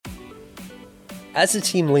As a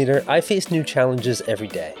team leader, I face new challenges every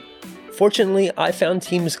day. Fortunately, I found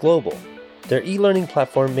Teams Global. Their e-learning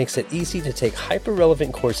platform makes it easy to take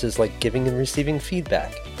hyper-relevant courses like giving and receiving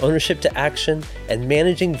feedback, ownership to action, and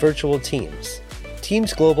managing virtual teams.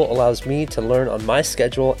 Teams Global allows me to learn on my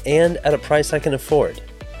schedule and at a price I can afford.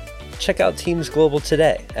 Check out Teams Global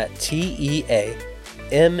today at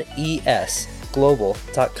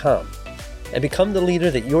teamesglobal.com and become the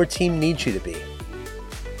leader that your team needs you to be.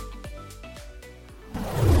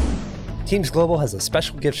 Teams Global has a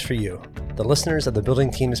special gift for you, the listeners of the Building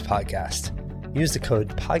Teams podcast. Use the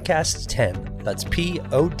code PODCAST10, that's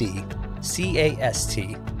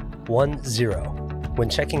PODCAST10, when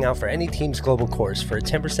checking out for any Teams Global course for a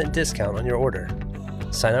 10% discount on your order.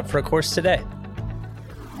 Sign up for a course today.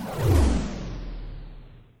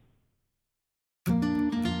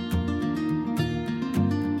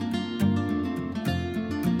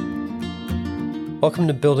 Welcome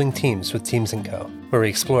to Building Teams with Teams & Co., where we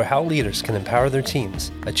explore how leaders can empower their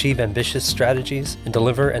teams, achieve ambitious strategies, and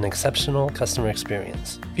deliver an exceptional customer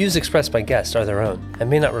experience. Views expressed by guests are their own and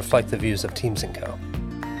may not reflect the views of Teams & Co.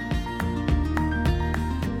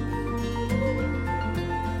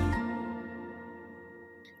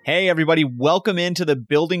 Hey, everybody. Welcome into the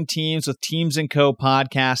Building Teams with Teams & Co.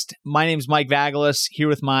 podcast. My name is Mike Vagalis, here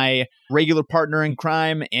with my regular partner in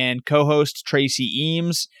crime and co-host, Tracy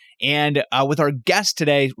Eames. And with our guest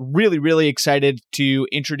today, really excited to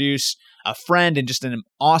introduce a friend and just an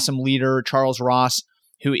awesome leader, Charles Ross,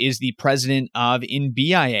 who is the president of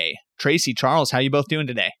InBIA. Tracy, Charles, how are you both doing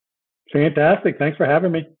today? Fantastic. Thanks for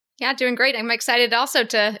having me. Yeah, doing great. I'm excited also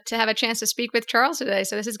to have a chance to speak with Charles today.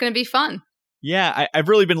 So this is going to be fun. Yeah, I've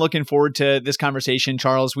really been looking forward to this conversation,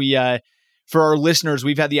 Charles. We, for our listeners,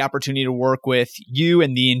 we've had the opportunity to work with you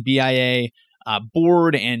and the InBIA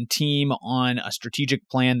board and team on a strategic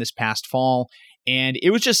plan this past fall. And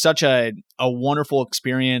it was just such a wonderful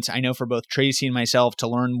experience, I know, for both Tracy and myself to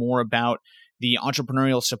learn more about the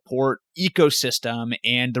entrepreneurial support ecosystem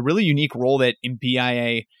and the really unique role that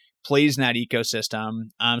InBIA plays in that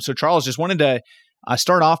ecosystem. So Charles, just wanted to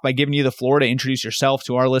start off by giving you the floor to introduce yourself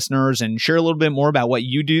to our listeners and share a little bit more about what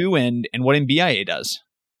you do and what InBIA does.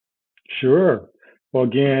 Sure. Well,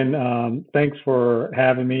 again, thanks for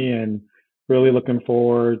having me and really looking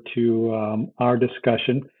forward to our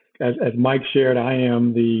discussion. As Mike shared, I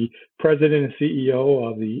am the president and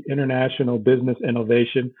CEO of the International Business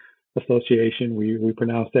Innovation Association. We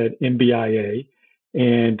pronounce that InBIA.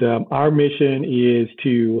 And our mission is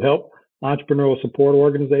to help entrepreneurial support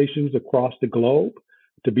organizations across the globe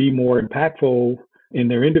to be more impactful in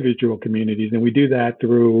their individual communities. And we do that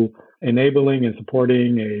through enabling and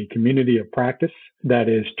supporting a community of practice that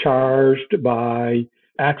is charged by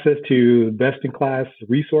access to best-in-class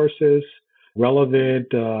resources, relevant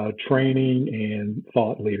training, and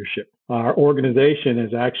thought leadership. Our organization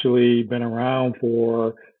has actually been around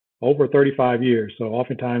for over 35 years. So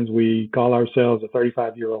oftentimes we call ourselves a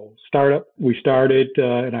 35-year-old startup. We started,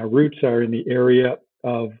 and our roots are in the area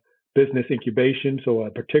of business incubation, so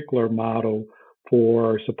a particular model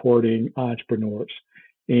for supporting entrepreneurs.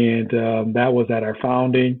 And that was at our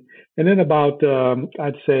founding. And then about,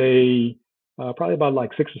 I'd say, probably about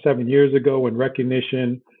like 6 or 7 years ago, in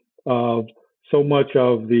recognition of so much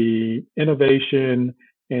of the innovation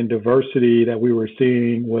and diversity that we were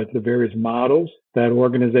seeing with the various models that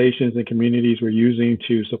organizations and communities were using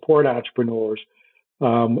to support entrepreneurs,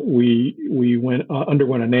 we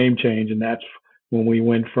underwent a name change, and that's when we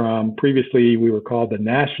went from, previously we were called the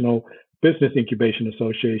National Business Incubation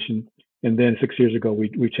Association, and then 6 years ago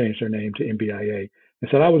we changed our name to InBIA.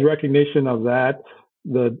 And so that was recognition of that,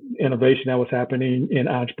 the innovation that was happening in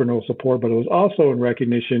entrepreneurial support, but it was also in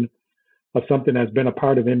recognition of something that's been a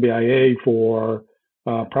part of InBIA for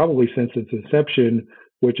probably since its inception,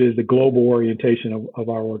 which is the global orientation of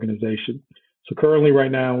our organization. So currently right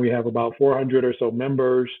now we have about 400 or so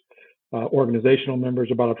members, organizational members,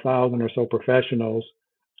 about 1,000 or so professionals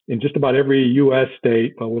in just about every U.S.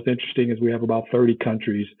 state. But what's interesting is we have about 30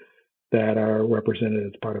 countries that are represented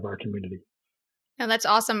as part of our community. Yeah, that's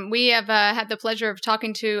awesome. We have had the pleasure of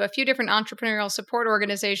talking to a few different entrepreneurial support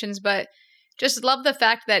organizations, but just love the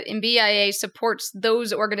fact that InBIA supports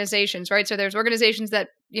those organizations, right? So there's organizations that,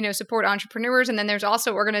 support entrepreneurs, and then there's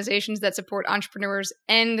also organizations that support entrepreneurs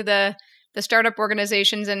and the startup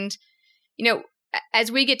organizations. And,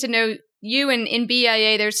 as we get to know you and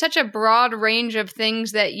InBIA, there's such a broad range of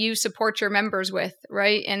things that you support your members with,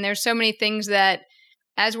 right? And there's so many things that,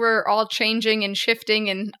 as we're all changing and shifting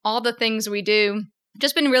and all the things we do,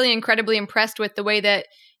 just been really incredibly impressed with the way that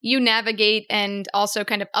you navigate and also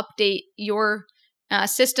kind of update your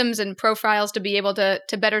systems and profiles to be able to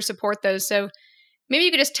better support those. So Maybe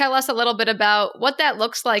you could just tell us a little bit about what that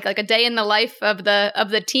looks like a day in the life of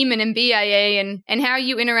the team in MBIA, and how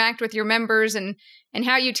you interact with your members, and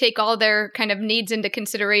how you take all their kind of needs into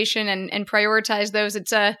consideration and prioritize those.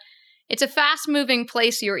 It's a fast-moving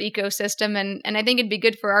place, your ecosystem, and I think it'd be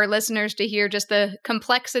good for our listeners to hear just the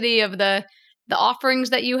complexity of the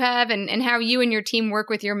offerings that you have, and how you and your team work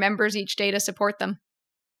with your members each day to support them.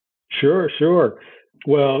 Sure.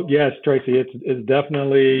 Well, yes, Tracy, it's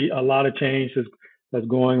definitely a lot of change that's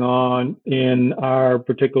going on in our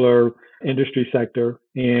particular industry sector.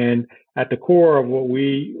 And at the core of what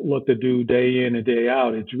we look to do day in and day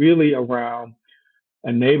out, it's really around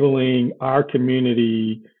enabling our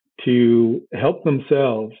community to help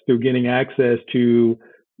themselves through getting access to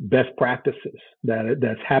best practices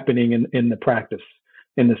that's happening in the practice,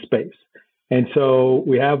 in the space. And so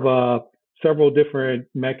we have several different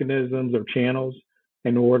mechanisms or channels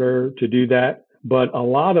in order to do that. But a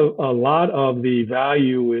lot of the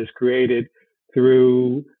value is created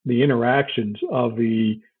through the interactions of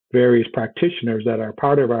the various practitioners that are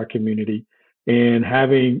part of our community, and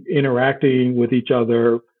interacting with each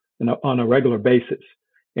other on a regular basis.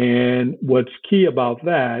 And what's key about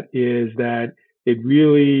that is that it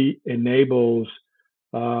really enables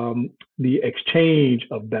the exchange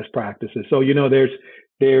of best practices. So,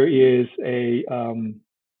 there is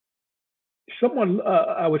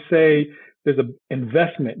I would say there's an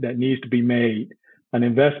investment that needs to be made, an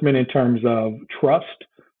investment in terms of trust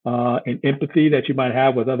and empathy that you might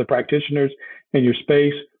have with other practitioners in your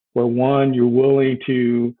space, where one, you're willing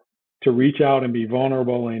to reach out and be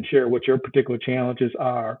vulnerable and share what your particular challenges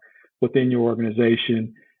are within your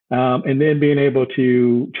organization. And then being able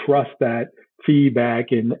to trust that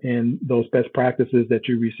feedback and those best practices that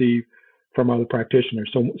you receive from other practitioners.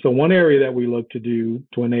 So one area that we look to do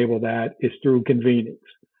to enable that is through convenings.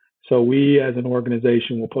 So we as an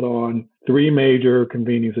organization will put on 3 major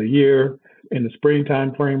convenings a year. In the spring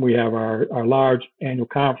time frame, we have our large annual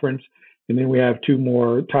conference, and then we have 2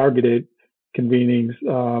 more targeted convenings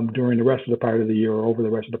during the rest of the part of the year, or over the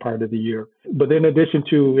rest of the part of the year. But in addition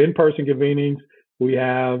to in-person convenings, we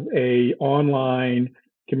have a online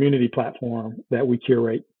community platform that we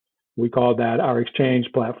curate. We call that our exchange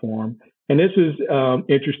platform. And this is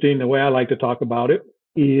interesting. The way I like to talk about it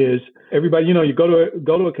is everybody, you go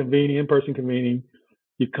to a convening, in-person convening,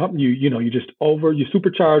 you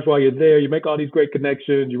supercharge while you're there, you make all these great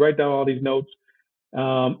connections, you write down all these notes,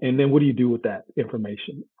 and then what do you do with that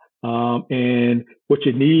information? And what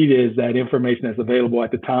you need is that information that's available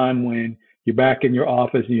at the time when you're back in your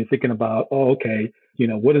office and you're thinking about, what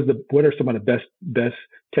are some of the best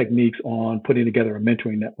techniques on putting together a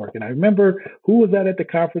mentoring network? And I remember, who was that at the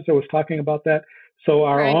conference that was talking about that? So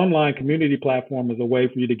our online community platform is a way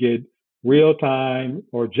for you to get real-time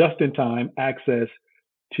or just-in-time access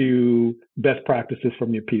to best practices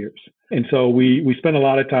from your peers. And so we spend a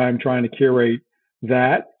lot of time trying to curate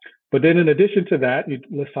that. But then in addition to that,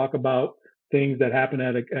 let's talk about things that happen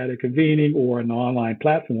at a convening or an online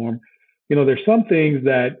platform. There's some things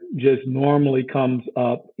that just normally comes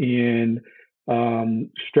up in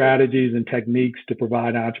strategies and techniques to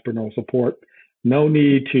provide entrepreneurial support. No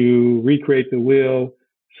need to recreate the wheel.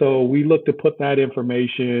 So we look to put that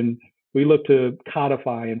information, we look to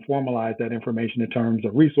codify and formalize that information in terms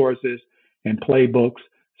of resources and playbooks.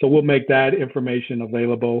 So we'll make that information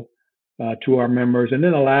available to our members. And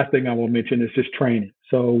then the last thing I will mention is just training.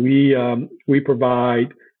 So we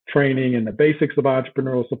provide training in the basics of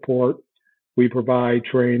entrepreneurial support. We provide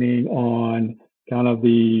training on kind of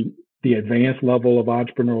the advanced level of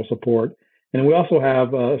entrepreneurial support. And we also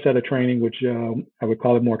have a set of training, which I would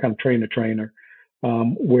call it more kind of train-the-trainer,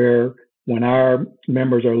 where when our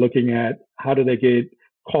members are looking at how do they get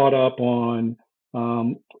caught up on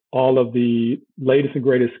all of the latest and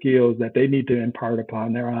greatest skills that they need to impart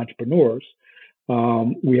upon their entrepreneurs,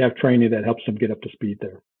 we have training that helps them get up to speed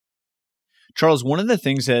there. Charles, one of the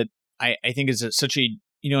things that I think is such a,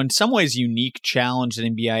 in some ways unique challenge that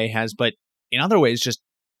MBIA has, but in other ways just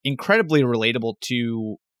incredibly relatable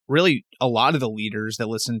to really a lot of the leaders that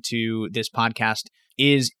listen to this podcast,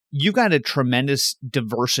 is you've got a tremendous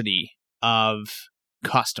diversity of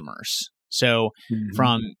customers. So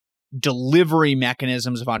from delivery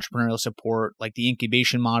mechanisms of entrepreneurial support, like the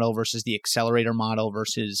incubation model versus the accelerator model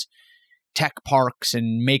versus tech parks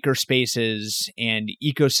and maker spaces and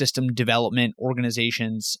ecosystem development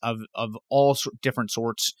organizations of all different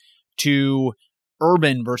sorts, to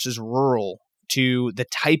urban versus rural, to the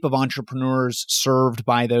type of entrepreneurs served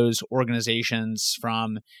by those organizations,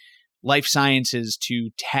 from life sciences to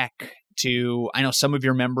tech to, I know some of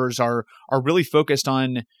your members are really focused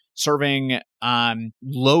on serving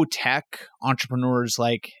low tech entrepreneurs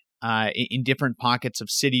like in different pockets of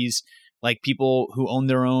cities, like people who own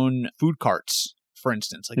their own food carts, for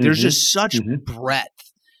instance. Like there's just such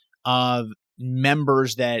breadth of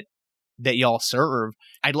members that y'all serve.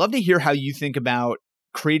 I'd love to hear how you think about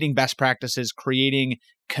creating best practices, creating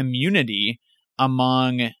community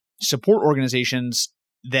among support organizations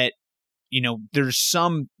that, there's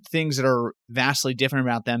some things that are vastly different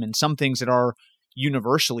about them and some things that are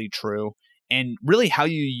universally true, and really how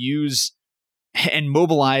you use and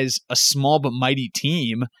mobilize a small but mighty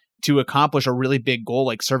team to accomplish a really big goal,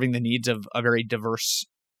 like serving the needs of a very diverse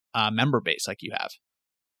member base like you have.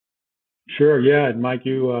 Sure. Yeah. And Mike,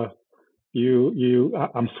 I'm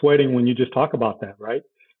sweating when you just talk about that, right?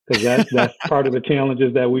 Because that's part of the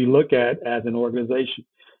challenges that we look at as an organization.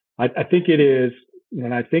 I think it is,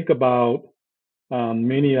 when I think about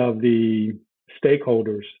many of the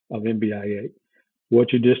stakeholders of NBIA,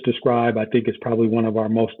 what you just described, I think is probably one of our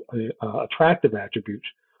most attractive attributes,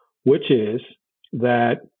 which is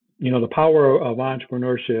that, the power of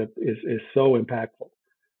entrepreneurship is so impactful.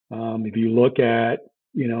 If you look at,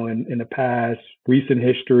 in the past, recent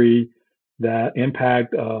history, that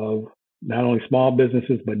impact of not only small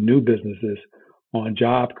businesses, but new businesses on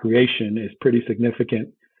job creation is pretty significant.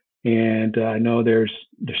 And I know there's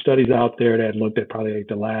studies out there that looked at probably like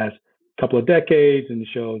the last couple of decades, and it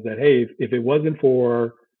shows that, hey, if it wasn't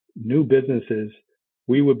for new businesses,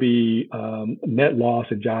 we would be net loss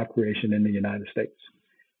in job creation in the United States.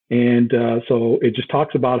 And so it just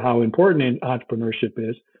talks about how important entrepreneurship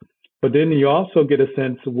is. But then you also get a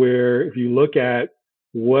sense where if you look at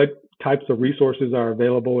what types of resources are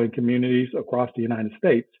available in communities across the United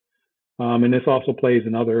States, and this also plays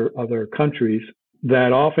in other countries,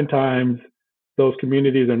 that oftentimes those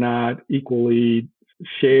communities are not equally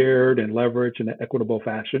shared and leveraged in an equitable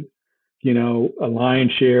fashion. A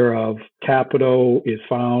lion's share of capital is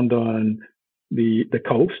found on the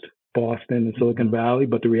coast, Boston and Silicon Valley,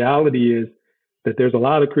 but the reality is that there's a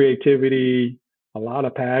lot of creativity, a lot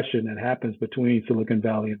of passion that happens between Silicon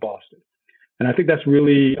Valley and Boston. And I think that's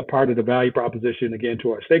really a part of the value proposition, again,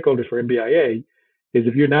 to our stakeholders for NBIA, is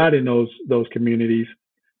if you're not in those communities,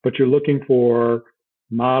 but you're looking for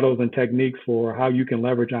models and techniques for how you can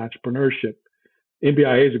leverage entrepreneurship,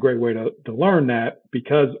 NBIA is a great way to learn that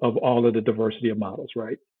because of all of the diversity of models,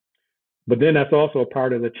 right? But then that's also a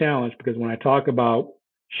part of the challenge, because when I talk about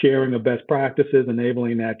sharing of best practices,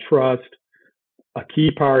 enabling that trust, a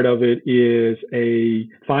key part of it is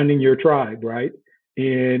finding your tribe, right?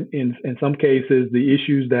 In some cases, the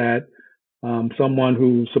issues that someone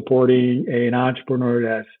who's supporting an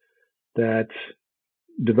entrepreneur that's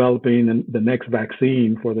developing the next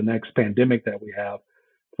vaccine for the next pandemic that we have,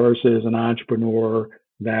 versus an entrepreneur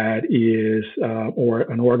that is, or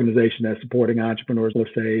an organization that's supporting entrepreneurs, let's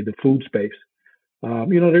say the food space.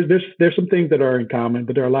 There's some things that are in common,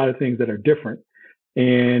 but there are a lot of things that are different.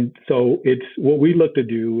 And so it's what we look to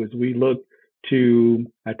do is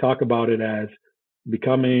I talk about it as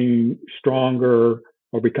becoming stronger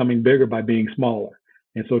or becoming bigger by being smaller.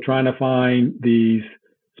 And so trying to find these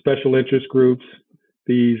special interest groups,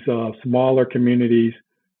 these smaller communities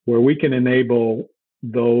where we can enable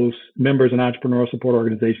those members and entrepreneurial support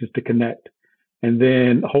organizations to connect. And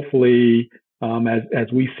then hopefully,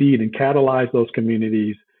 as we seed and catalyze those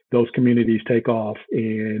communities take off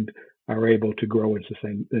and are able to grow and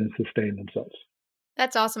sustain themselves.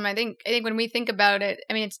 That's awesome. I think when we think about it,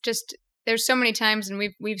 it's just, there's so many times, and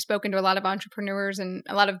we've spoken to a lot of entrepreneurs and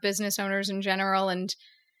a lot of business owners in general, and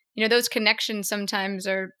those connections sometimes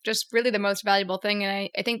are just really the most valuable thing. And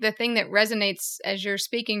I think the thing that resonates as you're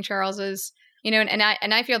speaking, Charles, is and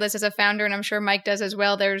I feel this as a founder, and I'm sure Mike does as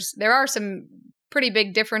well. There are some pretty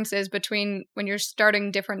big differences between when you're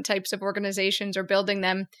starting different types of organizations or building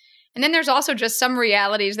them. And then there's also just some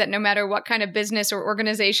realities that no matter what kind of business or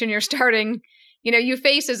organization you're starting, you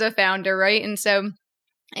face as a founder, right? And so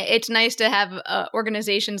it's nice to have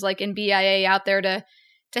organizations like NBIA out there to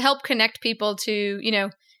help connect people to,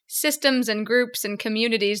 systems and groups and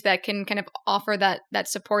communities that can kind of offer that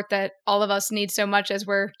support that all of us need so much as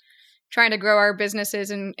we're trying to grow our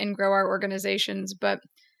businesses and grow our organizations. But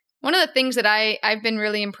one of the things that I've been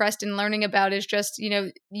really impressed in learning about is just,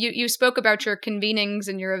 you spoke about your convenings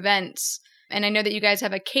and your events. And I know that you guys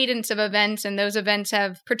have a cadence of events, and those events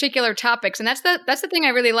have particular topics. And that's the thing I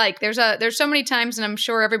really like. There's so many times, and I'm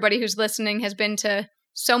sure everybody who's listening has been to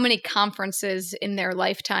so many conferences in their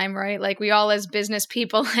lifetime, right? Like we all as business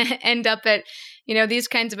people end up at, these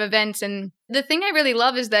kinds of events. And the thing I really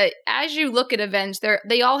love is that as you look at events,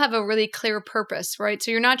 they all have a really clear purpose, right?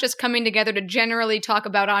 So you're not just coming together to generally talk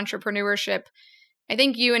about entrepreneurship. I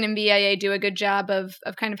think you and NBIA do a good job of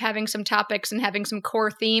kind of having some topics and having some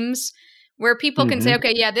core themes where people can say,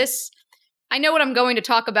 okay, yeah, I know what I'm going to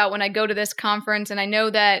talk about when I go to this conference. And I know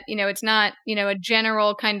that, it's not, a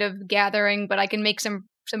general kind of gathering, but I can make some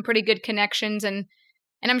pretty good connections. And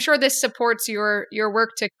I'm sure this supports your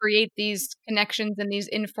work to create these connections and these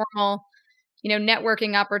informal,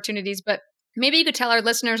 networking opportunities. But maybe you could tell our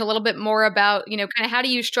listeners a little bit more about, kind of how do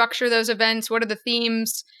you structure those events? What are the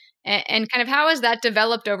themes? And kind of how has that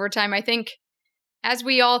developed over time? I think as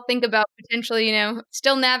we all think about potentially,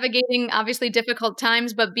 still navigating obviously difficult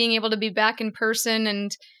times, but being able to be back in person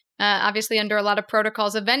and obviously under a lot of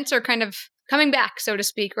protocols, events are kind of coming back, so to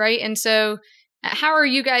speak, right? And so how are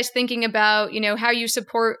you guys thinking about, how you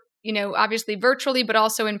support, obviously virtually, but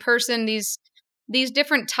also in person, these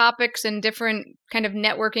different topics and different kind of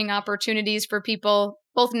networking opportunities for people,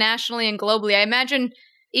 both nationally and globally? I imagine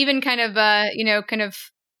even kind of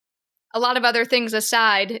a lot of other things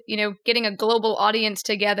aside, getting a global audience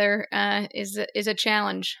together is a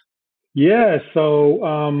challenge. Yeah. So,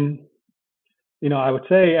 I would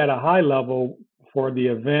say at a high level for the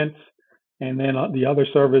events and then the other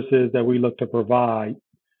services that we look to provide,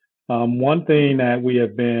 one thing that we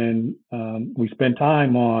spend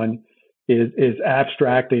time on is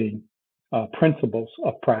abstracting principles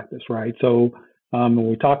of practice, right? So when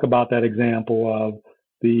we talk about that example of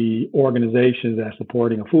the organizations that are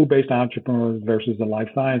supporting a food-based entrepreneur versus a life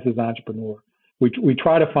sciences entrepreneur, we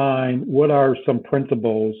try to find what are some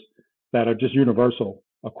principles that are just universal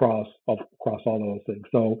across all those things.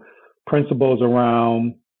 So principles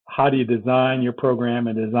around how do you design your program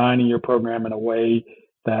and designing your program in a way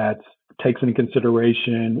that takes into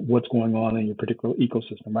consideration what's going on in your particular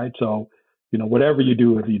ecosystem, right? So, whatever you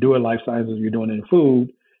do, if you do it in life sciences, you're doing it in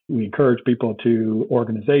food, we encourage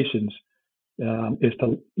organizations, is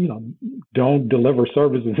to, don't deliver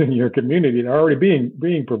services in your community that are already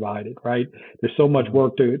being provided, right? There's so much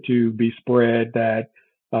work to be spread that,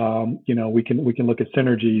 we can look at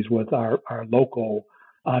synergies with our local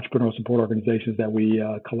entrepreneurial support organizations that we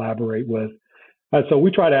collaborate with. So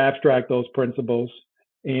we try to abstract those principles.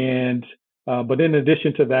 And but in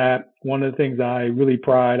addition to that, one of the things I really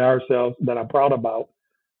that I'm proud about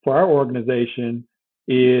for our organization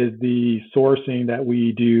is the sourcing that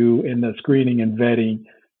we do in the screening and vetting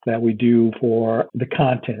that we do for the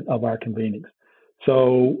content of our convenings.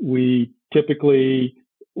 So we typically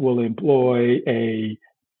will employ a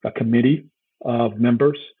committee of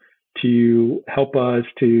members to help us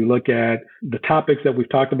to look at the topics that we've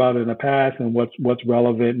talked about in the past and what's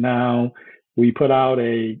relevant now. We put out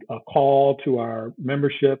a call to our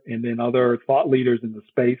membership and then other thought leaders in the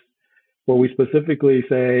space where we specifically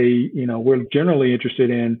say, we're generally interested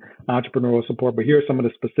in entrepreneurial support, but here are some of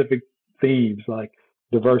the specific themes like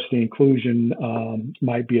diversity, inclusion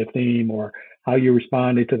might be a theme, or how you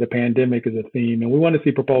responded to the pandemic is a theme. And we want to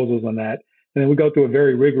see proposals on that. And then we go through a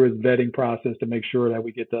very rigorous vetting process to make sure that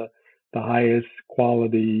we get the highest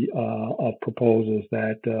quality of proposals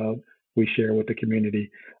that we share with the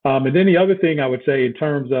community. And then the other thing I would say in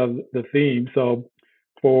terms of the theme, so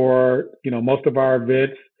for most of our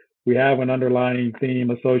events, we have an underlying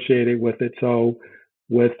theme associated with it. So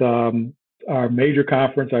with our major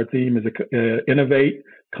conference, our theme is innovate,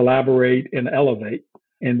 collaborate, and elevate.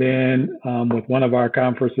 And then with one of our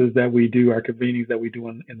conferences that we do, our convenings that we do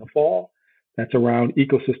in the fall, that's around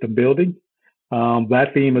ecosystem building.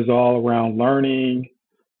 That theme is all around learning,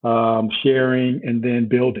 sharing, and then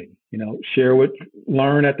building.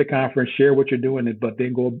 Learn at the conference, share what you're doing, but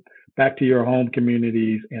then go back to your home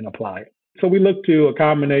communities and apply it. So we look to a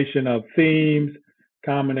combination of themes,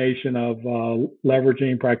 combination of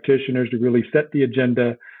leveraging practitioners to really set the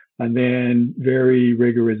agenda, and then very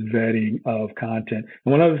rigorous vetting of content.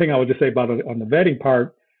 And one other thing I would just say about on the vetting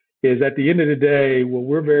part is at the end of the day, what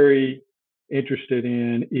we're very interested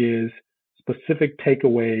in is specific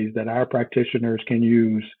takeaways that our practitioners can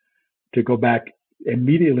use to go back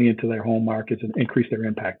immediately into their home markets and increase their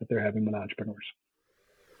impact that they're having with entrepreneurs.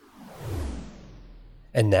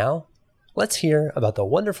 And now, let's hear about the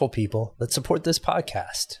wonderful people that support this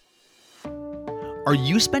podcast. Are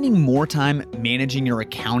you spending more time managing your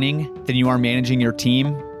accounting than you are managing your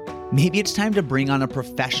team? Maybe it's time to bring on a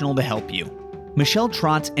professional to help you. Michelle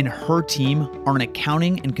Trotz and her team are an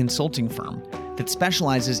accounting and consulting firm that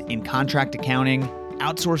specializes in contract accounting,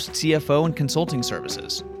 outsourced CFO, and consulting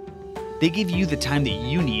services. They give you the time that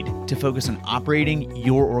you need to focus on operating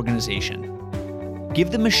your organization.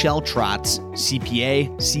 Give the Michelle Trotz CPA,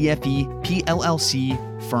 CFE, PLLC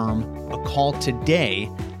firm a call today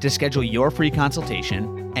to schedule your free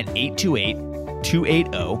consultation at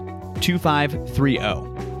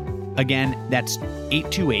 828-280-2530. Again, that's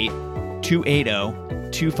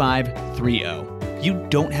 828-280-2530. You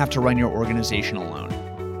don't have to run your organization alone.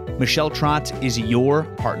 Michelle Trotz is your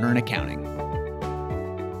partner in accounting.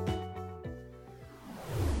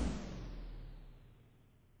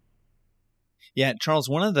 Yeah, Charles,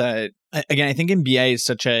 again, I think MBIA is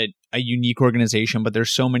such a unique organization, but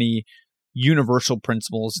there's so many universal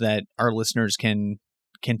principles that our listeners can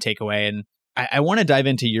take away. And I want to dive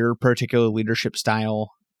into your particular leadership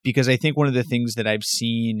style, because I think one of the things that I've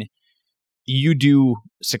seen you do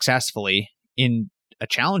successfully in a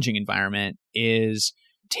challenging environment is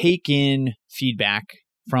take in feedback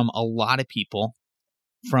from a lot of people,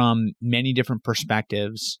 from many different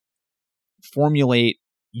perspectives, formulate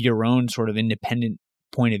your own sort of independent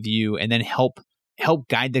point of view, and then help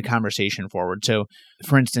guide the conversation forward. So,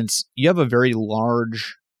 for instance, you have a very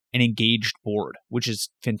large and engaged board, which is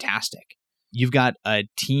fantastic. You've got a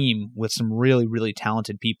team with some really, really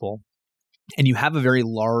talented people, and you have a very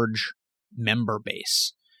large member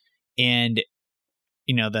base. And,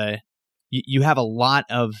 you have a lot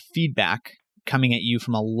of feedback coming at you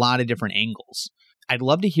from a lot of different angles. I'd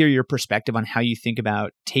love to hear your perspective on how you think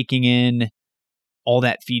about taking in all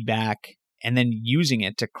that feedback and then using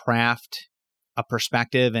it to craft a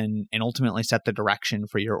perspective and ultimately set the direction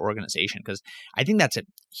for your organization. Because I think that's a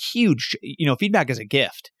huge, feedback is a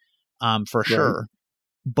gift for sure.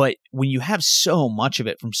 But when you have so much of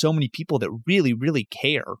it from so many people that really, really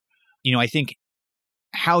care, I think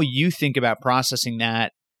how you think about processing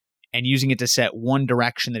that and using it to set one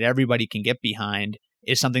direction that everybody can get behind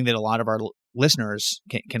is something that a lot of our listeners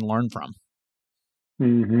can learn from.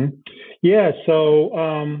 Mm-hmm. Yeah. So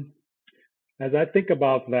as I think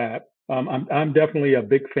about that, I'm definitely a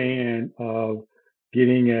big fan of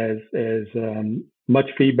getting as much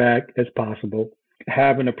feedback as possible.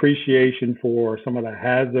 Have an appreciation for some of the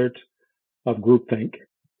hazards of groupthink.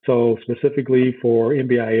 So specifically for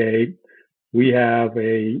MBIA, we have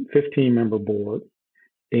a 15-member board,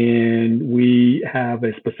 and we have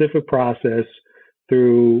a specific process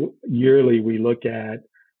through yearly. We look at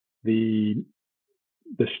the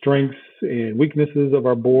strengths and weaknesses of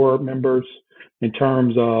our board members in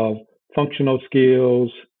terms of functional skills,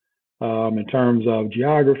 in terms of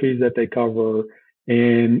geographies that they cover.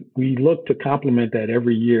 And we look to complement that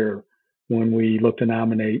every year when we look to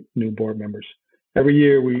nominate new board members. Every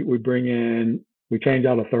year we change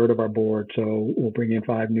out a third of our board. So we'll bring in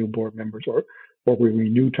 5 new board members, or we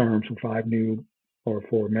renew terms for 5 new or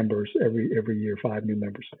 4 members every year, 5 new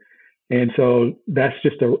members. And so that's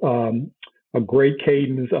just a great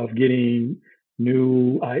cadence of getting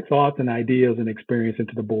new thoughts and ideas and experience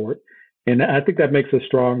into the board. And I think that makes us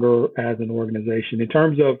stronger as an organization. In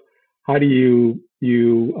terms of how do you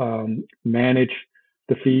manage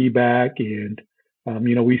the feedback, and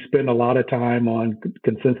we spend a lot of time on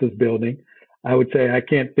consensus building. I would say I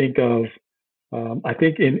can't think of, I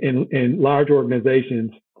think in large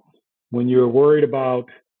organizations, when you're worried about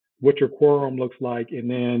what your quorum looks like and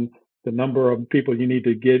then the number of people you need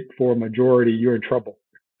to get for a majority, you're in trouble.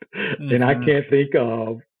 Mm-hmm. And I can't think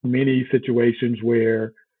of many situations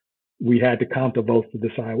where we had to count the votes to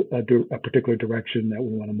decide a particular direction that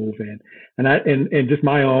we want to move in. And just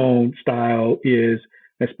my own style is,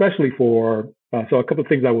 especially for, so a couple of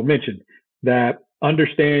things I would mention, that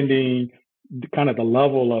understanding kind of the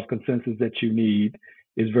level of consensus that you need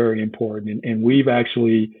is very important. And we've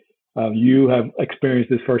actually, you have experienced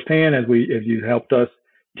this firsthand as you helped us,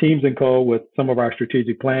 Teams and Co, with some of our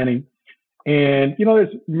strategic planning. And,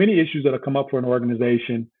 there's many issues that have come up for an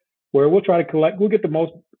organization where we'll try to we'll get the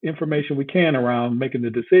most information we can around making the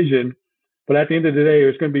decision. But at the end of the day,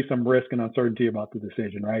 there's going to be some risk and uncertainty about the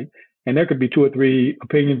decision, right? And there could be 2 or 3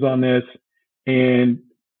 opinions on this. And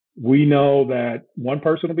we know that one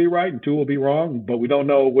person will be right and 2 will be wrong, but we don't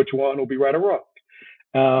know which one will be right or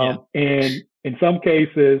wrong. And in some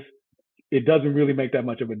cases, it doesn't really make that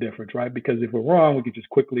much of a difference, right? Because if we're wrong, we can just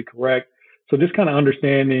quickly correct. So just kind of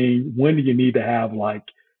understanding, when do you need to have like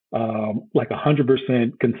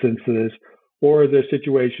 100% consensus, or is there a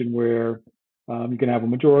situation where you can have a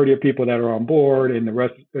majority of people that are on board, and the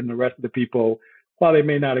rest of the people, while they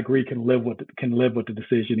may not agree, can live with the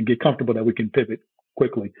decision and get comfortable that we can pivot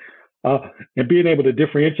quickly. And being able to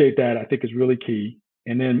differentiate that, I think, is really key.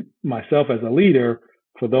 And then myself as a leader,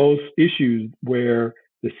 for those issues where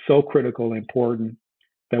it's so critical and important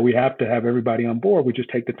that we have to have everybody on board, we just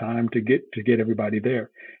take the time to get everybody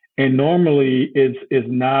there. And normally is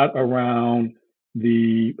not around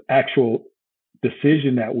the actual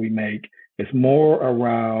decision that we make. It's more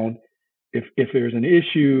around if there's an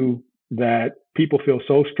issue that people feel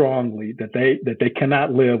so strongly that they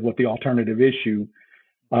cannot live with the alternative issue,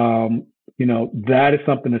 that is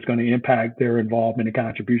something that's going to impact their involvement and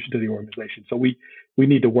contribution to the organization. So we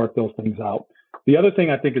need to work those things out. The other thing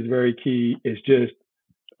I think is very key is just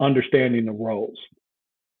understanding the roles.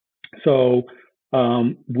 So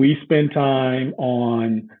we spend time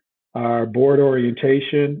on our board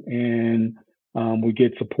orientation, and we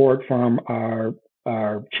get support from our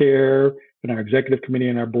chair and our executive committee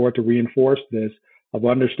and our board to reinforce this of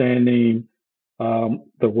understanding the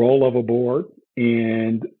role of a board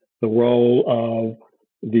and the role of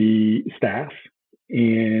the staff,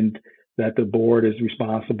 and that the board is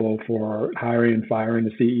responsible for hiring and firing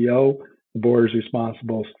the CEO. The board is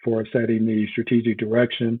responsible for setting the strategic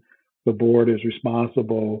direction. The board is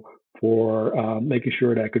responsible for making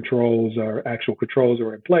sure that actual controls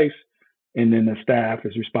are in place. And then the staff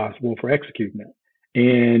is responsible for executing it.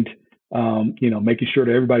 And, making sure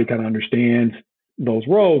that everybody kind of understands those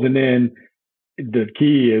roles. And then the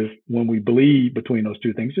key is when we bleed between those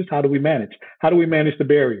two things, just how do we manage? How do we manage the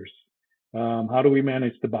barriers? How do we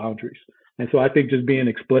manage the boundaries? And so I think just being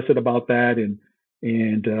explicit about that and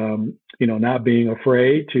not being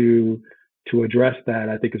afraid to address that,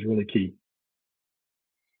 I think is really key.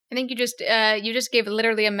 I think you just gave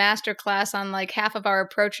literally a master class on like half of our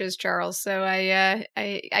approaches, Charles. So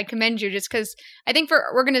I commend you, just because I think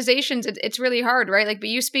for organizations it's really hard, right? Like, but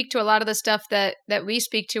you speak to a lot of the stuff that we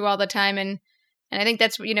speak to all the time, and I think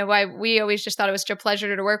that's why we always just thought it was such a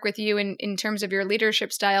pleasure to work with you in terms of your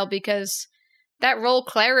leadership style, because that role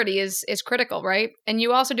clarity is critical, right? And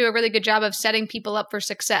you also do a really good job of setting people up for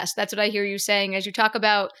success. That's what I hear you saying as you talk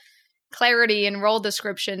about clarity and role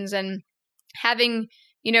descriptions and having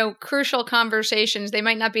crucial conversations. They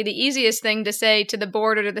might not be the easiest thing to say to the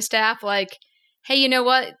board or to the staff, like, hey, you know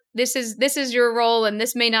what, this is your role and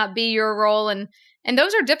this may not be your role. And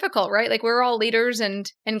those are difficult, right? Like, we're all leaders, and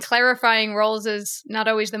clarifying roles is not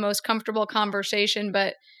always the most comfortable conversation,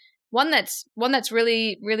 but one that's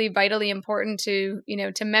really, really vitally important to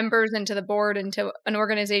members and to the board and to an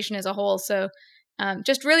organization as a whole. So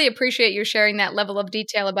just really appreciate you sharing that level of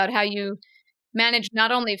detail about how you manage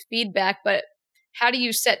not only feedback, but how do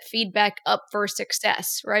you set feedback up for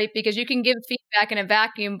success, right? Because you can give feedback in a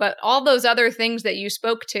vacuum, but all those other things that you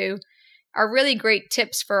spoke to are really great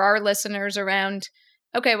tips for our listeners around,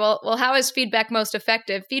 okay, well, how is feedback most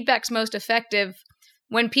effective? Feedback's most effective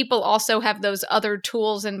when people also have those other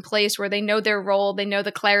tools in place where they know their role, they know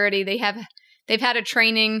the clarity, they've had a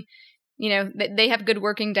training, they have good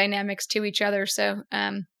working dynamics to each other. So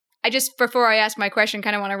I just, before I ask my question,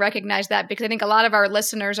 kind of want to recognize that, because I think a lot of our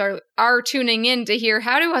listeners are tuning in to hear,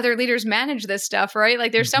 how do other leaders manage this stuff, right?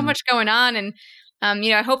 Like, there's so much going on, and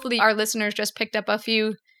hopefully our listeners just picked up a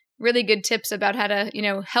few really good tips about how to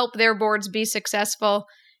help their boards be successful.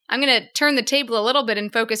 I'm going to turn the table a little bit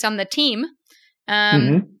and focus on the team,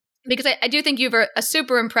 because I do think you have a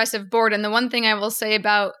super impressive board. And the one thing I will say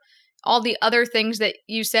about all the other things that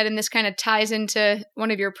you said, and this kind of ties into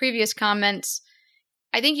one of your previous comments,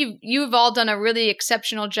 I think you've all done a really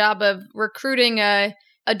exceptional job of recruiting a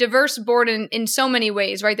diverse board in so many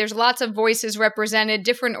ways, right? There's lots of voices represented,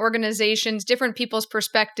 different organizations, different people's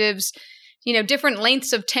perspectives, different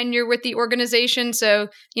lengths of tenure with the organization. So,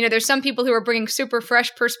 there's some people who are bringing super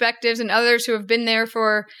fresh perspectives and others who have been there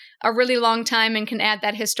for a really long time and can add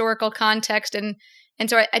that historical context. And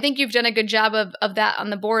so I think you've done a good job of that on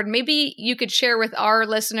the board. Maybe you could share with our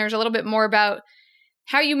listeners a little bit more about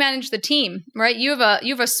how you manage the team, right? You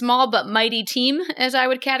have a small but mighty team, as I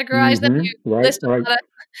would categorize them. You list a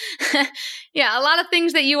lot of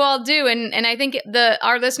things that you all do, and I think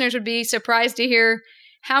our listeners would be surprised to hear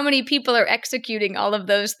how many people are executing all of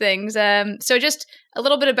those things. So just a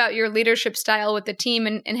little bit about your leadership style with the team,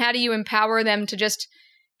 and how do you empower them to just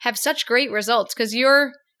have such great results? Because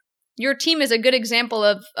your team is a good example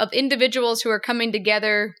of individuals who are coming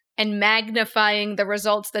together and magnifying the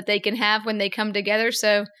results that they can have when they come together.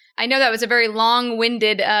 So I know that was a very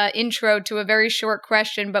long-winded intro to a very short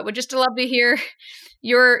question, but would just love to hear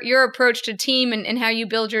your approach to team and how you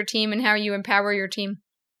build your team and how you empower your team.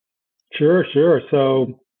 Sure.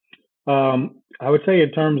 So I would say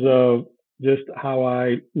in terms of just how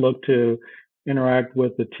I look to interact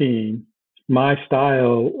with the team, my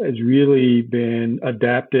style has really been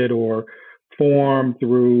adapted or formed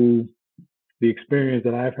through the experience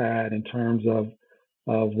that I've had in terms of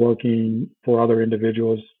working for other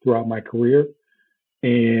individuals throughout my career,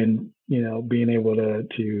 and being able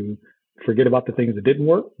to forget about the things that didn't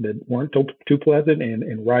work, that weren't too pleasant,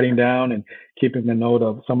 and writing down and keeping a note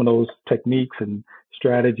of some of those techniques and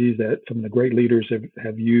strategies that some of the great leaders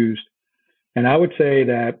have used. And I would say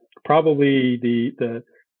that probably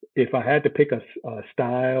if I had to pick a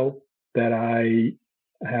style that I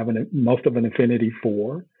have most of an affinity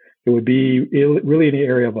for, it would be really in the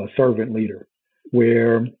area of a servant leader,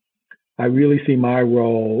 where I really see my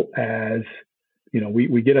role as,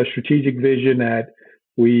 we get a strategic vision that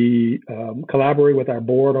we collaborate with our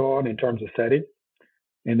board on in terms of setting.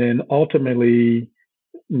 And then ultimately,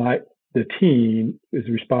 the team is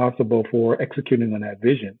responsible for executing on that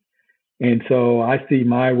vision. And so I see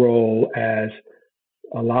my role as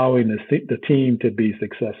allowing the team to be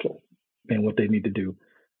successful in what they need to do.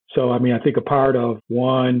 So, I mean, I think a part of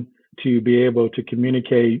one, to be able to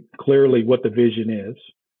communicate clearly what the vision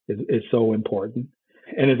is so important.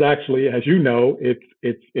 And it's actually, as you know,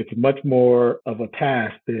 it's much more of a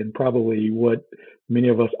task than probably what many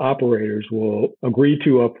of us operators will agree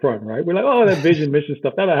to up front, right? We're like, oh, that vision, mission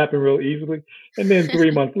stuff, that'll happen real easily. And then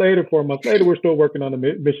 3 months later, 4 months later, we're still working on the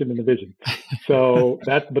mission and the vision. So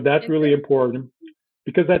that's really important,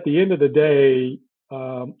 because at the end of the day,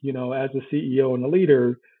 as a CEO and a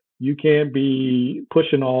leader, you can't be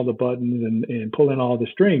pushing all the buttons and pulling all the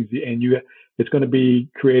strings, and it's going to be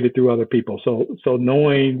created through other people. So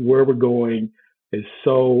knowing where we're going is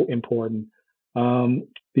so important.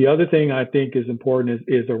 The other thing I think is important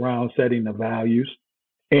is around setting the values.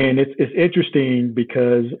 And it's interesting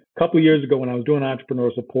because a couple of years ago when I was doing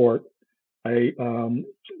entrepreneur support, I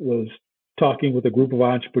was talking with a group of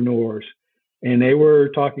entrepreneurs, and they were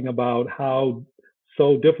talking about how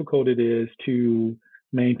so difficult it is to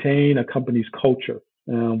maintain a company's culture,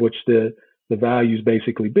 which the values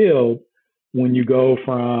basically build when you go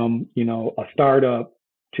from, a startup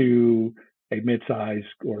to a mid-size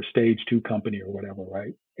or stage 2 company or whatever,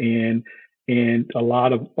 right? And a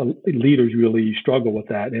lot of leaders really struggle with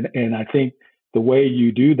that. And I think the way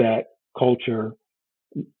you do that culture,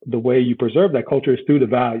 the way you preserve that culture is through the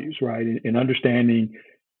values, right? And understanding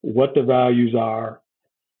what the values are,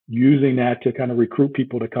 using that to kind of recruit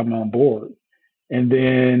people to come on board. And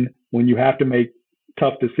then when you have to make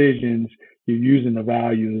tough decisions, you're using the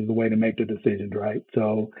values as a way to make the decisions, right?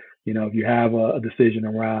 So, if you have a decision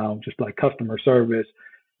around just like customer service,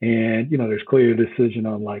 and, there's clear decision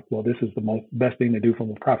on like, well, this is the best thing to do from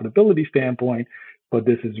a profitability standpoint, but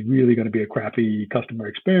this is really going to be a crappy customer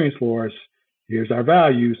experience for us. Here's our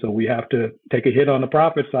value. So we have to take a hit on the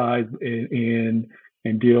profit side and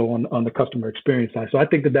deal on the customer experience side. So I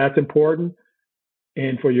think that's important.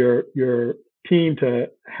 And for your team to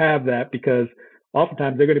have that, because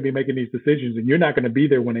oftentimes they're going to be making these decisions and you're not going to be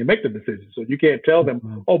there when they make the decisions. So you can't tell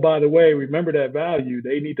them, oh, by the way, remember that value.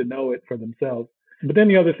 They need to know it for themselves. But then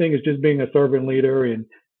the other thing is just being a servant leader.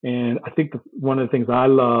 And I think one of the things I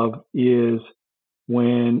love is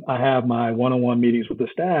when I have my one-on-one meetings with the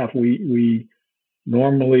staff, we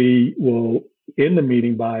normally will end the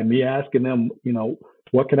meeting by me asking them,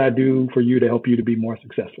 what can I do for you to help you to be more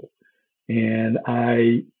successful? And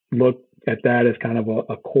I look at that as kind of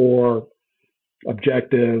a core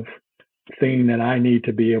objective thing that I need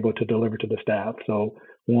to be able to deliver to the staff. So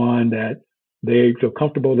one, that they feel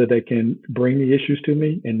comfortable that they can bring the issues to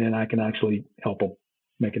me, and then I can actually help them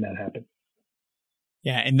making that happen.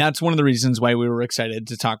 Yeah, and that's one of the reasons why we were excited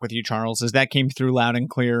to talk with you, Charles, is that came through loud and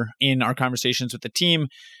clear in our conversations with the team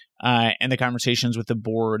and the conversations with the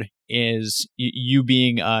board, is you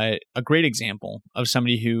being a great example of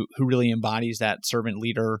somebody who really embodies that servant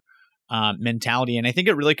leader mentality. And I think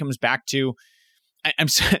it really comes back to,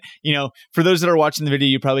 for those that are watching the video,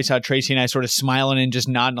 you probably saw Tracy and I sort of smiling and just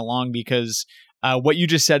nodding along, because what you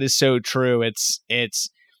just said is so true. It's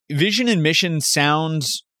vision and mission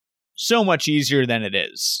sounds so much easier than it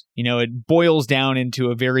is. It boils down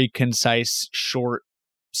into a very concise, short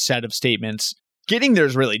set of statements. Getting there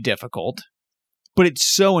is really difficult, but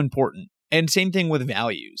it's so important. And same thing with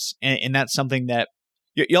values. And that's something that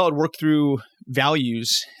y'all had worked through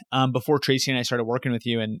values before Tracy and I started working with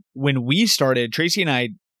you. And when we started, Tracy and I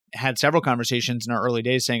had several conversations in our early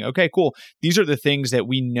days saying, okay, cool. These are the things that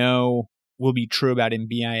we know will be true about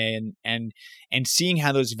MBIA, and seeing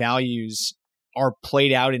how those values are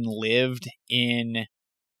played out and lived in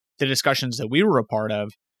the discussions that we were a part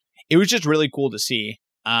of. It was just really cool to see.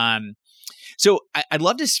 So I'd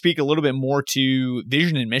love to speak a little bit more to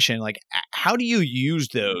vision and mission. Like, how do you use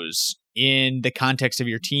those in the context of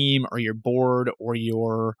your team or your board or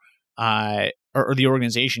your or the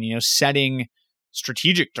organization, setting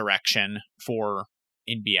strategic direction for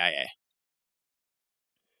NBIA?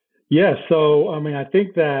 Yeah. So, I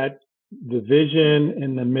think that the vision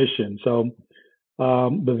and the mission. So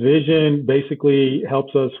the vision basically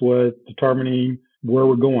helps us with determining where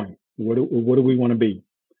we're going. What do we want to be?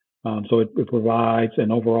 So it provides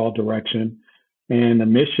an overall direction. And the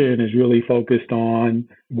mission is really focused on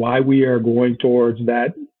why we are going towards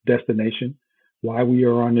that destination, why we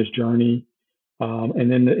are on this journey.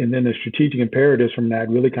 And then the strategic imperatives from that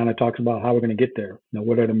really kind of talks about how we're going to get there.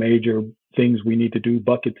 What are the major things we need to do,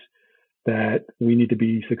 buckets that we need to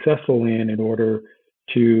be successful in order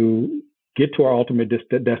to get to our ultimate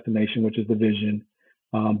destination, which is the vision,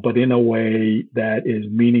 but in a way that is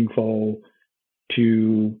meaningful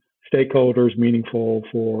to stakeholders, meaningful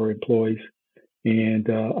for employees and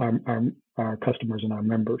our customers and our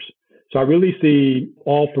members. So I really see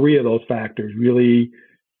all three of those factors really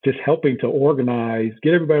just helping to organize,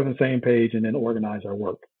 get everybody on the same page, and then organize our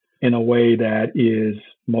work in a way that is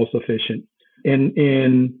most efficient. And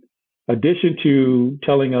in addition to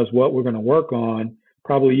telling us what we're going to work on,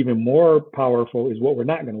 probably even more powerful is what we're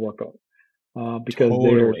not going to work on, because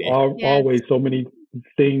there's always so many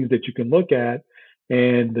things that you can look at.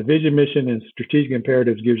 And the vision, mission, and strategic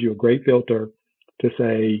imperatives gives you a great filter to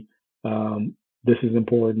say, this is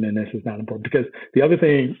important and this is not important. Because the other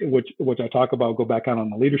thing, which I talk about, go back out on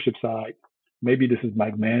the leadership side, maybe this is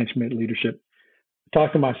like management leadership.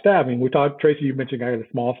 Talk to my staff, and Tracy, you mentioned I got a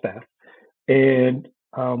small staff. And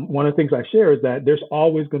one of the things I share is that there's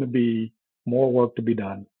always going to be more work to be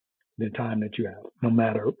done than time that you have. No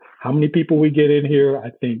matter how many people we get in here, I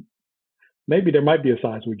think maybe there might be a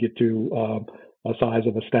size we get to, a size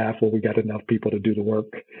of a staff where we got enough people to do the work.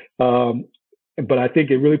 But I think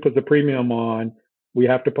it really puts a premium on, we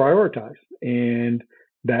have to prioritize, and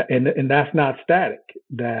that's not static,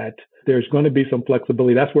 that there's going to be some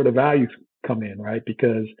flexibility. That's where the values come in, right?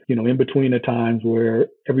 Because, in between the times where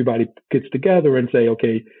everybody gets together and say,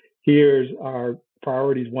 okay, here's our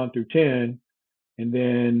priorities 1 through 10. And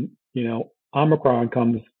then, Omicron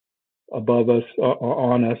comes above us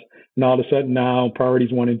or on us. And all of a sudden now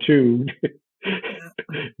priorities 1 and 2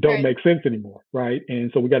 don't make sense anymore, right? And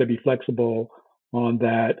so we got to be flexible on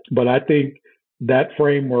that. But I think that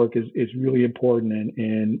framework is really important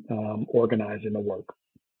in organizing the work.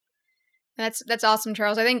 That's awesome,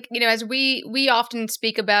 Charles. I think, as we often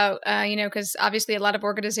speak about, because obviously a lot of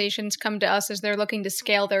organizations come to us as they're looking to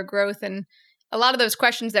scale their growth. And a lot of those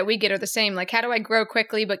questions that we get are the same. Like, how do I grow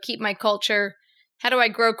quickly but keep my culture? How do I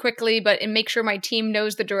grow quickly and make sure my team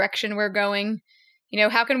knows the direction we're going?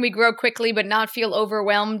 How can we grow quickly but not feel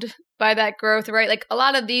overwhelmed by that growth, right? Like, a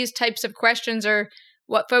lot of these types of questions are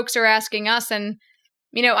what folks are asking us. And,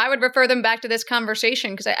 I would refer them back to this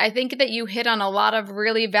conversation, because I think that you hit on a lot of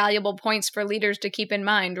really valuable points for leaders to keep in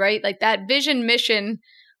mind, right? Like, that vision mission,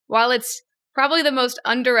 while it's probably the most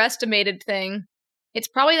underestimated thing, it's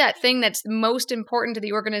probably that thing that's most important to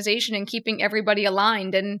the organization and keeping everybody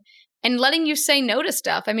aligned and letting you say no to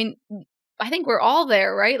stuff. I mean, I think we're all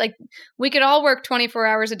there, right? Like, we could all work 24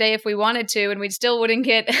 hours a day if we wanted to, and we still wouldn't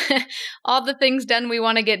get all the things done we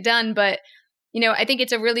want to get done. But, I think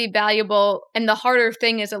it's a really valuable and the harder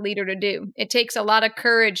thing as a leader to do. It takes a lot of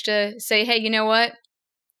courage to say, hey, you know what?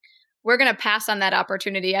 We're going to pass on that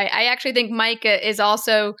opportunity. I actually think Mike is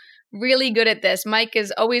also really good at this. Mike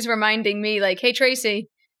is always reminding me, like, hey, Tracy,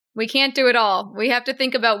 we can't do it all. We have to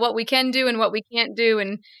think about what we can do and what we can't do.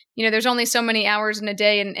 And, there's only so many hours in a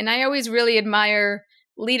day. And I always really admire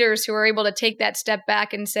leaders who are able to take that step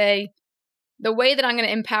back and say, the way that I'm going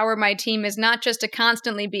to empower my team is not just to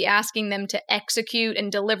constantly be asking them to execute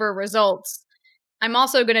and deliver results. I'm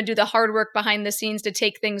also going to do the hard work behind the scenes to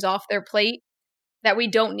take things off their plate that we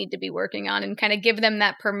don't need to be working on, and kind of give them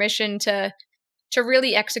that permission to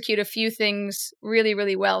really execute a few things really,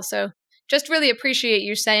 really well. So just really appreciate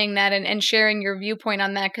you saying that and sharing your viewpoint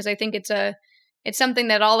on that, because I think it's something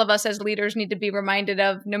that all of us as leaders need to be reminded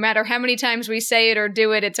of. No matter how many times we say it or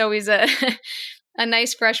do it, it's always a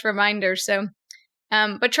nice, fresh reminder. So,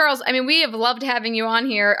 but Charles, I mean, we have loved having you on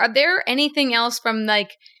here. Are there anything else from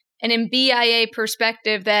like an MBIA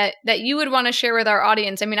perspective that you would want to share with our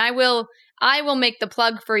audience? I mean, I will make the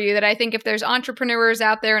plug for you that I think if there's entrepreneurs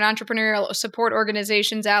out there and entrepreneurial support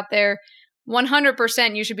organizations out there,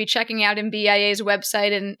 100% you should be checking out MBIA's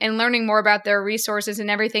website and learning more about their resources and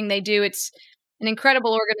everything they do. It's an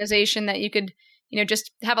incredible organization that you could,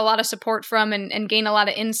 just have a lot of support from and gain a lot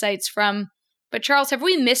of insights from. But Charles, have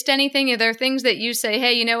we missed anything? Are there things that you say,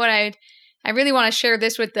 hey, you know what, I really want to share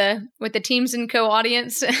this with the Teams & Co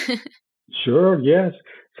audience? Sure. Yes.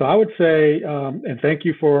 So I would say, and thank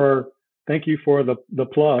you for the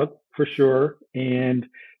plug for sure. And,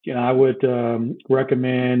 I would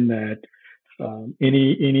recommend that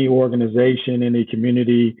any organization, any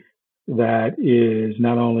community that is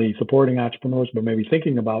not only supporting entrepreneurs, but maybe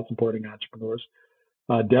thinking about supporting entrepreneurs,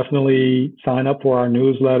 definitely sign up for our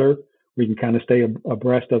newsletter. We can kind of stay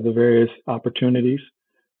abreast of the various opportunities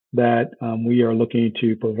that we are looking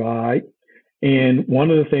to provide. And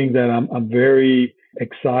one of the things that I'm very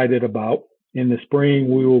excited about, in the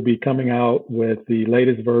spring, we will be coming out with the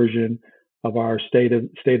latest version of our state of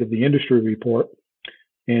the industry report.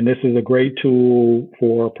 And this is a great tool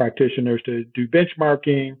for practitioners to do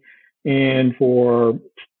benchmarking and for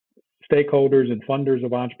stakeholders and funders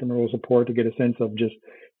of entrepreneurial support to get a sense of just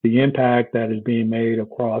the impact that is being made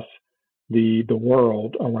across the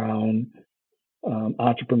world around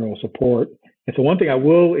entrepreneurial support. And so one thing I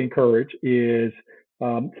will encourage is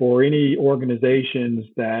for any organizations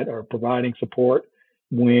that are providing support,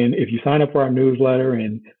 if you sign up for our newsletter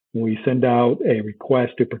and when we send out a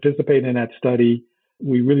request to participate in that study,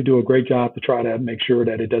 we really do a great job to try to make sure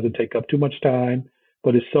that it doesn't take up too much time,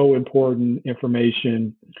 but it's so important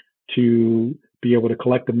information to be able to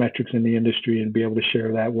collect the metrics in the industry and be able to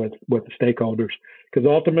share that with the stakeholders. Because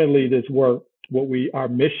ultimately this work, our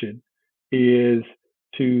mission is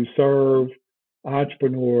to serve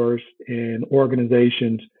entrepreneurs and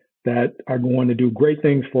organizations that are going to do great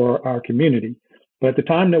things for our community. But at the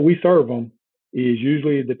time that we serve them is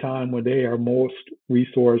usually the time when they are most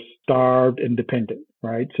resource starved and dependent,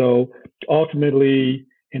 right? So ultimately,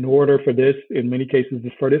 in order for this, in many cases,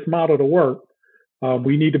 for this model to work,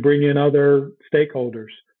 we need to bring in other stakeholders,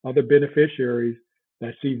 other beneficiaries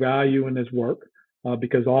that see value in this work,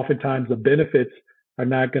 because oftentimes the benefits are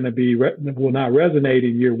not going to will not resonate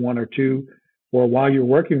in year 1 or 2, or while you're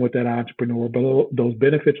working with that entrepreneur, but those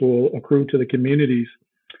benefits will accrue to the communities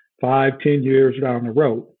 5, 10 years down the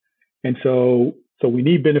road. And so we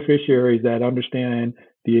need beneficiaries that understand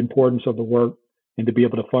the importance of the work and to be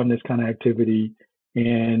able to fund this kind of activity.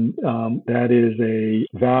 And that is a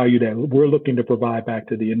value that we're looking to provide back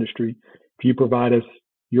to the industry. If you provide us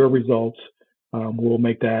your results, we'll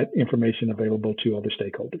make that information available to other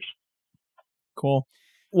stakeholders. Cool.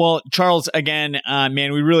 Well, Charles, again,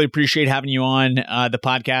 man, we really appreciate having you on the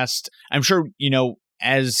podcast. I'm sure,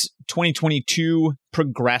 as 2022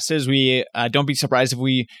 progresses, we don't be surprised if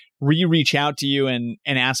we reach out to you and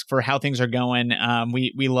ask for how things are going.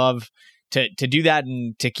 We love to do that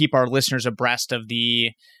and to keep our listeners abreast of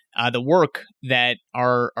the work that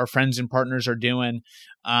our friends and partners are doing.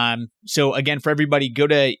 So again, for everybody, go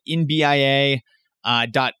to nbia.org,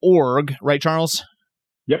 right, Charles?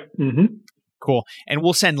 Yep. Mm-hmm. Cool. And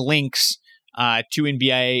we'll send links to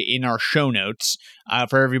NBIA in our show notes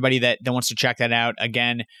for everybody that wants to check that out.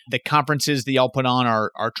 Again, the conferences that y'all put on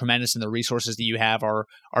are tremendous, and the resources that you have are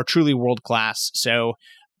truly world-class. So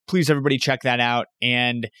please, everybody, check that out.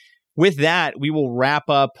 And with that, we will wrap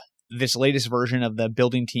up this latest version of the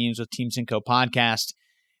Building Teams with Teams & Co. podcast.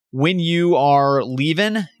 When you are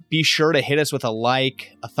leaving, be sure to hit us with a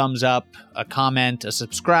like, a thumbs up, a comment, a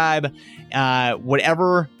subscribe,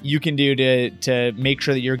 whatever you can do to make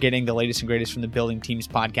sure that you're getting the latest and greatest from the Building Teams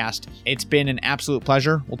podcast. It's been an absolute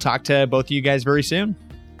pleasure. We'll talk to both of you guys very soon.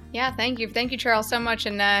 Yeah, thank you. Thank you, Charles, so much.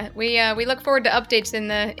 And we look forward to updates in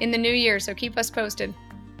the new year, so keep us posted.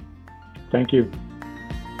 Thank you.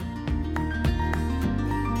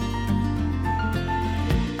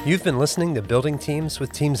 You've been listening to Building Teams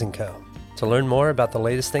with Teams & Co. To learn more about the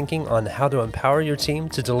latest thinking on how to empower your team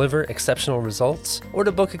to deliver exceptional results or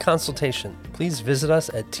to book a consultation, please visit us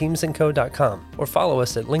at teamsandco.com or follow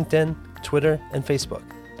us at LinkedIn, Twitter, and Facebook.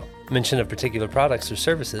 Mention of particular products or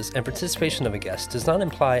services and participation of a guest does not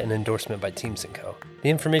imply an endorsement by Teams & Co. The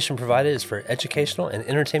information provided is for educational and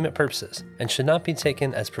entertainment purposes and should not be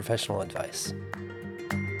taken as professional advice.